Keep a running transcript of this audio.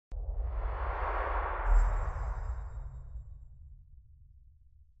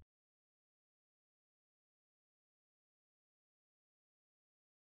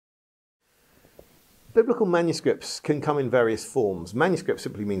Biblical manuscripts can come in various forms. Manuscript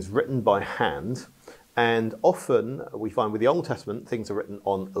simply means written by hand, and often we find with the Old Testament things are written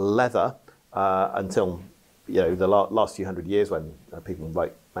on leather until the last few hundred years when people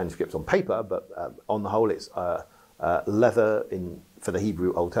write manuscripts on paper, but on the whole it's leather for the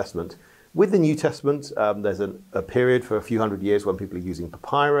Hebrew Old Testament. With the New Testament, there's a period for a few hundred years when people are using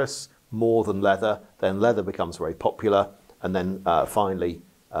papyrus more than leather. Then leather becomes very popular, and then finally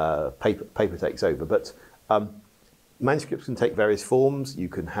paper takes over. But manuscripts can take various forms. You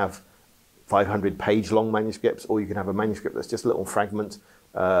can have 500-page long manuscripts, or you can have a manuscript that's just a little fragment,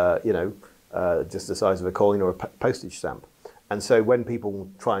 just the size of a coin or a postage stamp. And so when people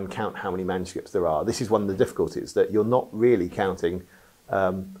try and count how many manuscripts there are, this is one of the difficulties, that you're not really counting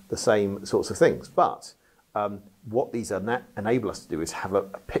the same sorts of things. But what these enable us to do is have a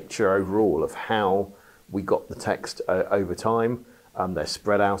picture overall of how we got the text over time. They're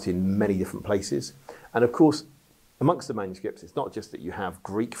spread out in many different places. And of course, amongst the manuscripts, it's not just that you have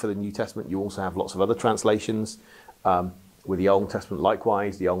Greek for the New Testament, you also have lots of other translations. With the Old Testament,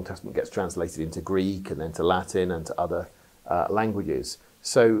 likewise, the Old Testament gets translated into Greek and then to Latin and to other languages.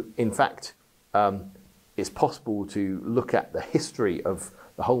 So, in fact, it's possible to look at the history of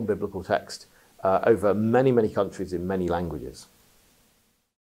the whole biblical text over many, many countries in many languages.